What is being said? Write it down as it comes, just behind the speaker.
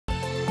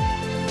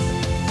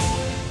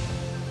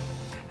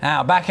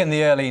Now, back in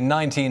the early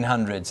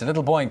 1900s, a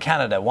little boy in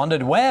Canada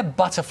wondered where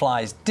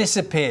butterflies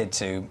disappeared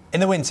to in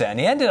the winter, and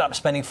he ended up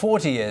spending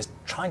 40 years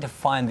trying to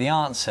find the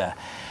answer.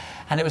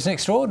 And it was an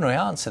extraordinary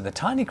answer. The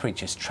tiny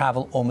creatures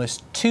travel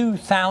almost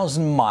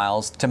 2,000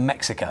 miles to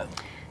Mexico.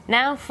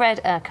 Now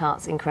Fred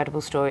Urquhart's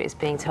incredible story is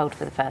being told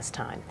for the first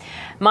time.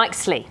 Mike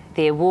Slee,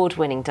 the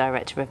award-winning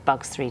director of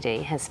Bugs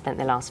 3D, has spent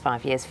the last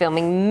 5 years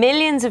filming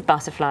millions of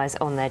butterflies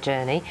on their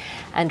journey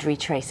and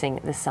retracing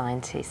the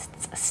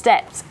scientists'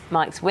 steps.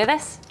 Mike's with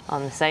us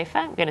on the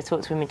sofa. We're going to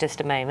talk to him in just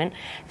a moment.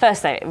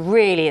 First, though, it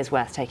really is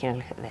worth taking a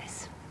look at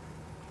this.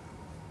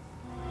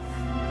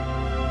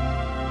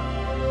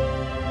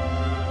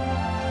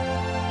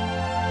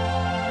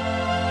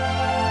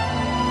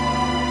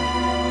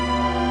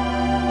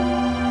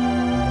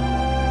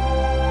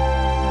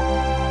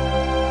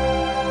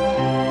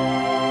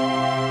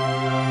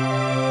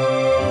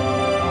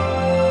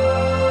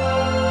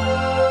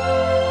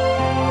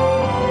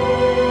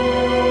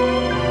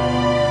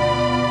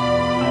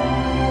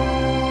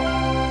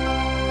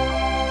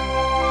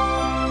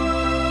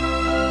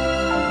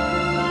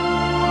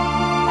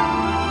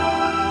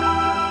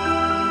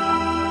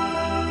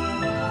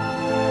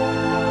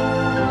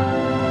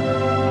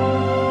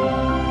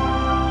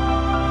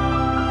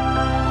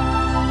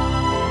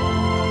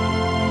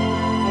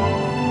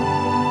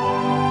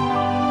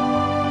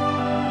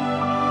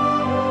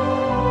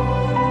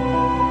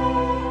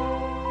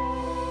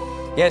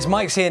 Yes,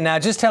 Mike's here now.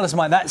 Just tell us,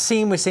 Mike, that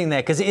scene we're seeing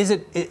there, because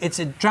it's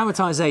a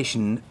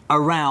dramatisation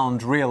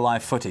around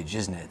real-life footage,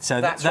 isn't it?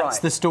 So that's right.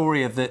 The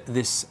story of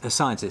this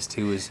scientist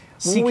who was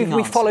seeking answers.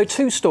 We follow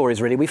two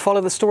stories, really. We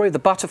follow the story of the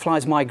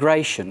butterfly's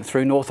migration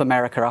through North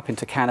America, up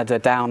into Canada,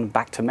 down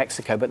back to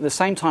Mexico. But at the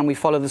same time, we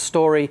follow the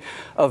story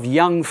of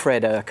young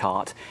Fred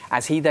Urquhart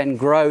as he then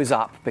grows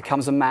up,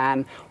 becomes a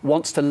man,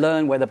 wants to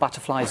learn where the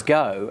butterflies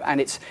go,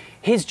 and it's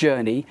his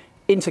journey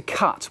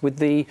intercut with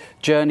the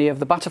journey of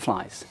the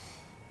butterflies.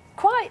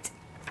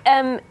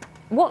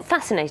 What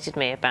fascinated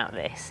me about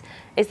this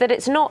is that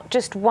it's not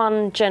just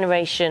one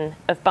generation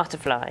of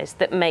butterflies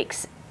that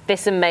makes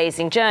this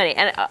amazing journey.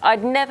 And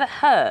I'd never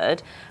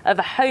heard of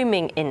a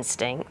homing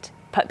instinct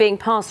being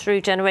passed through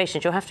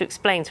generations. You'll have to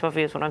explain to our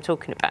viewers what I'm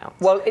talking about.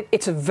 Well,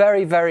 it's a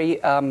very,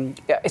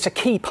 it's a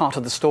key part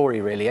of the story,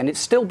 really, and it's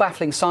still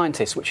baffling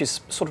scientists, which is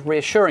sort of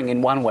reassuring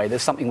in one way.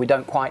 There's something we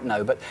don't quite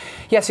know. But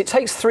yes, it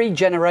takes 3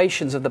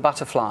 generations of the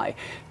butterfly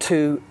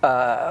to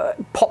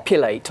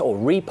populate or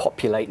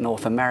repopulate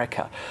North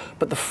America.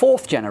 But the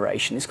 4th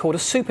generation is called a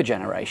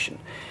supergeneration.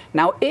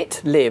 Now,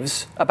 it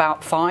lives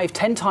about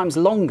 5–10 times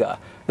longer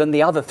than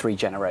the other 3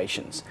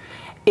 generations.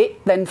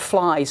 It then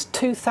flies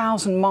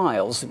 2,000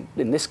 miles,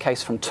 in this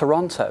case from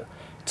Toronto,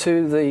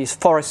 to these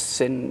forests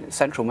in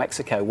central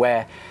Mexico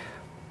where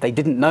they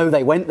didn't know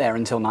they went there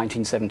until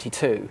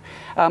 1972.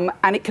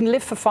 And it can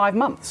live for 5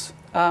 months.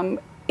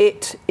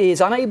 It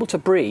is unable to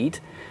breed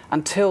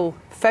until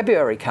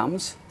February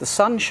comes, the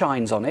sun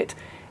shines on it,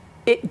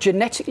 it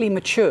genetically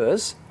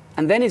matures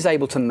and then is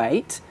able to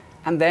mate,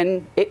 and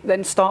then it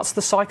then starts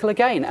the cycle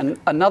again, and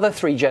another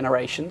 3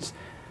 generations.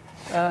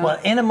 Well,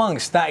 in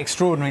amongst that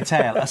extraordinary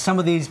tale are some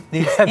of these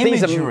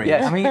imagery.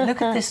 Yes. I mean,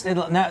 look at this.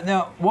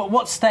 Now,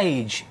 what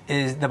stage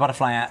is the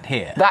butterfly at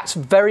here? That's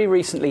very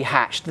recently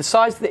hatched. The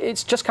size,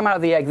 it's just come out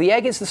of the egg. The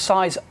egg is the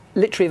size,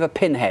 literally, of a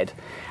pinhead.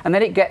 And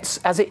then it gets,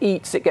 as it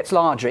eats, it gets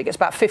larger. It gets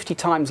about 50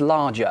 times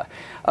larger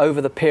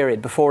over the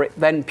period before it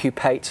then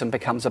pupates and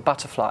becomes a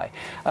butterfly.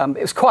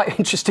 It was quite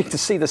interesting to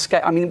see the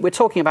scale. I mean, we're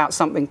talking about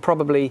something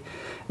probably,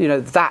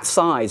 that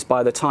size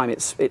by the time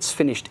it's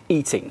finished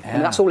eating. Yeah.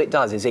 And that's all it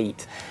does is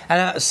eat.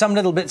 And some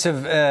little bits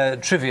of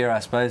trivia, I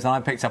suppose, that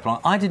I picked up on.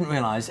 I didn't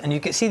realise, and you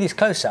can see these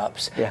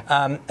close-ups.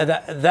 Yeah.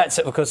 That's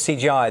of course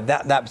CGI.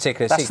 That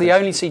particular. That's sequence. The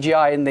only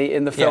CGI in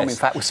the film. Yes. In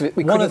fact,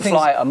 we couldn't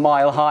fly at a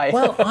mile high.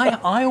 Well,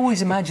 I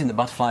always imagined that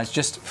butterflies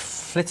just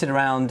flitted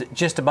around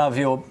just above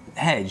your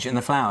hedge and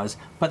the flowers,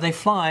 but they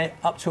fly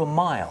up to a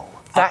mile.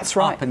 That's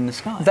right. Up in the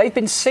sky. They've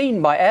been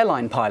seen by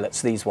airline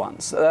pilots, these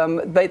ones.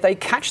 They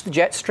catch the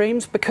jet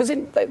streams because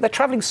they're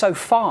travelling so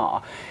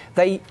far.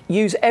 They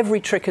use every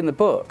trick in the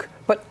book,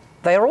 but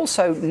they are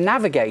also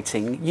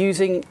navigating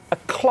using a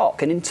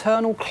clock, an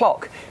internal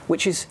clock,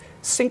 which is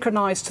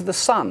synchronised to the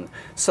sun,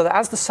 so that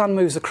as the sun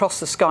moves across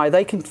the sky,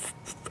 they can...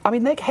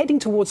 they're heading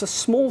towards a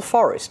small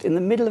forest in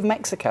the middle of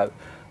Mexico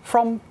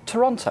from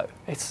Toronto.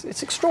 It's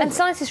extraordinary. And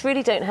scientists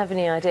really don't have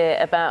any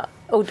idea about,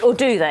 or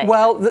do they?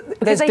 Well,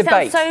 there's debate. Because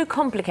they sound so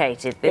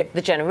complicated,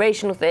 the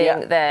generational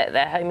thing,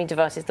 their homing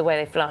devices, the way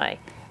they fly.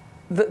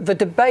 The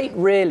debate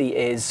really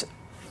is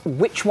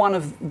which one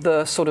of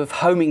the sort of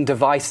homing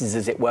devices,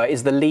 as it were,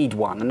 is the lead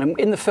one. And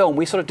in the film,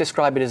 we sort of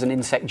describe it as an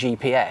insect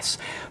GPS.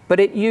 But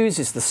it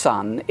uses the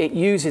sun, it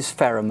uses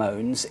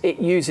pheromones, it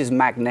uses the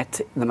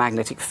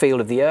magnetic field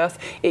of the Earth,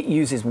 it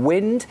uses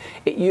wind,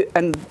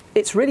 and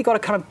it's really got a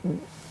kind of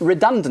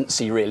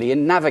redundancy, really,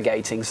 in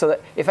navigating, so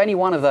that if any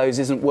one of those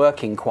isn't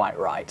working quite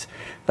right,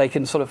 they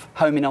can sort of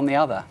home in on the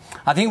other.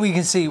 I think we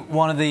can see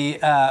one of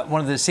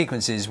the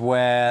sequences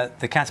where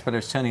the caterpillar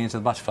is turning into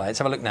the butterfly. Let's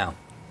have a look now.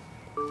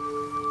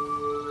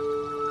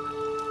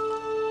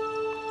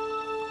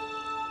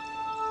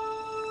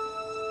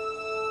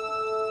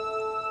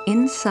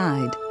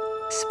 Inside,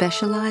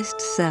 specialized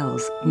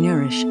cells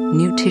nourish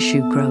new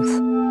tissue growth.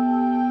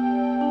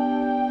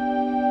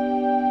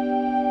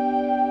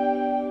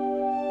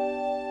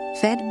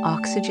 Fed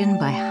oxygen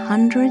by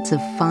hundreds of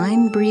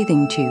fine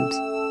breathing tubes,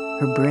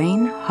 her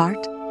brain,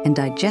 heart, and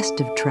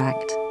digestive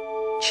tract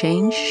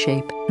change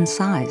shape and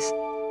size.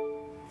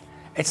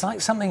 It's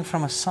like something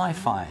from a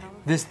sci-fi,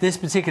 this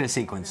particular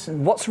sequence.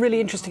 What's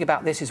really interesting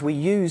about this is we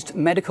used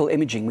medical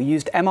imaging. We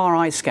used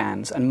MRI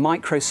scans and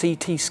micro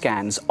CT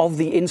scans of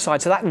the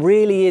inside. So that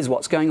really is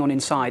what's going on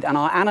inside. And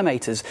our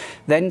animators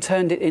then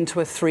turned it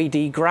into a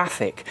 3D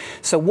graphic.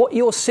 So what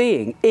you're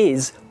seeing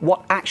is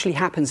what actually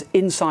happens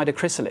inside a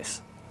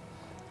chrysalis.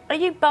 Are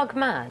you bug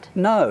mad?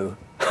 No.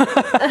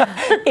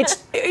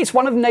 It's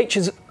one of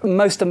nature's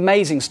most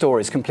amazing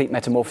stories, Complete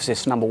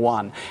Metamorphosis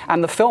 #1.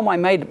 And the film I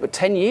made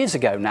 10 years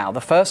ago now,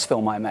 the first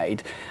film I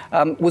made,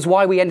 was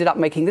why we ended up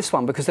making this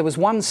one, because there was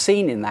one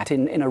scene in that,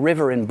 in a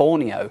river in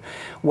Borneo,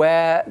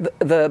 where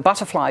the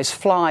butterflies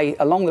fly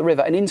along the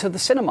river and into the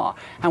cinema.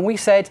 And we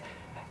said,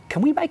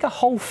 can we make a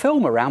whole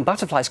film around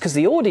butterflies? Because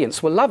the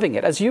audience were loving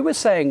it. As you were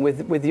saying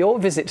with your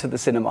visit to the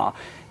cinema,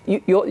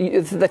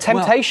 the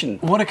temptation.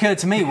 Well, what occurred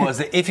to me was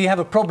that if you have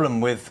a problem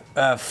with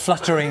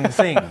fluttering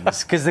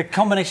things, because the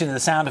combination of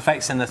the sound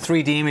effects and the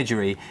 3D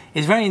imagery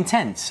is very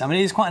intense. I mean,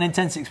 it is quite an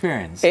intense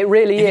experience. It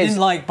really is. If you didn't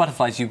like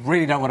butterflies, you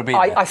really don't want to be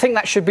there. I think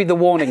that should be the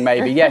warning,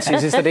 maybe, yes,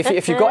 is that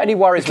if you've got any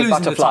worries with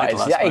butterflies,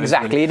 title, yeah,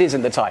 exactly, it is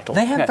in the title.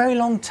 They have very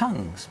long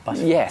tongues,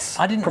 butterflies. Yes,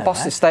 I didn't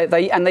proboscis. know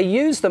that. They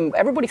use them.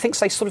 Everybody thinks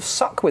they sort of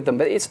suck with them,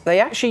 but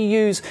they actually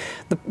use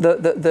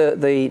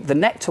the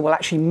nectar will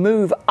actually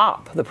move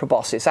up the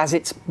proboscis as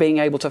it's being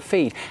able to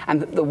feed.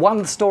 And the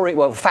one story,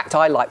 well, the fact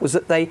I like was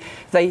that they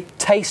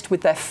taste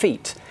with their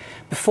feet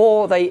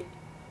before they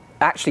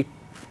actually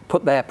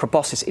put their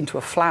proboscis into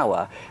a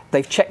flower.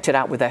 They've checked it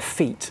out with their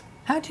feet.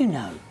 How do you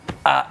know?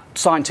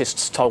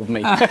 Scientists told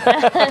me.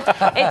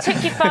 It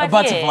took you 5 years.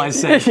 Butterflies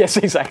said. Yes,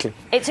 exactly.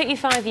 It took you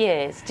 5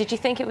 years. Did you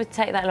think it would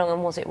take that long,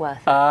 and was it worth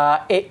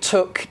it? It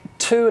took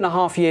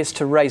 2.5 years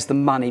to raise the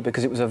money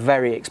because it was a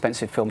very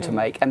expensive film to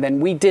make. And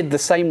then we did the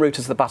same route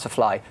as the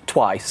butterfly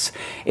twice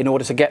in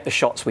order to get the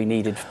shots we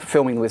needed,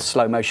 filming with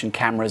slow motion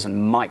cameras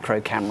and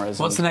micro cameras.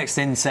 What's the next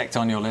insect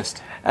on your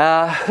list?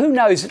 Who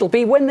knows? It'll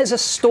be when there's a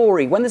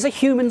story, when there's a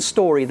human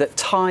story that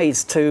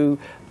ties to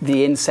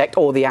the insect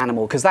or the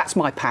animal, because that's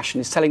my passion,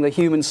 is telling the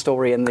human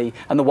story and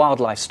the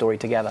wildlife story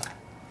together.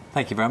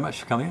 Thank you very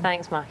much for coming in.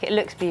 Thanks, Mark. It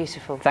looks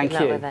beautiful. Thank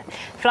you. With it.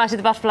 Flight of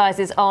the Butterflies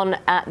is on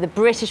at the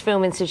British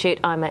Film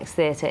Institute IMAX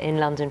Theatre in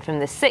London from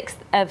the 6th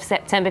of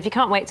September. If you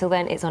can't wait till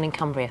then, it's on in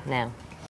Cumbria now.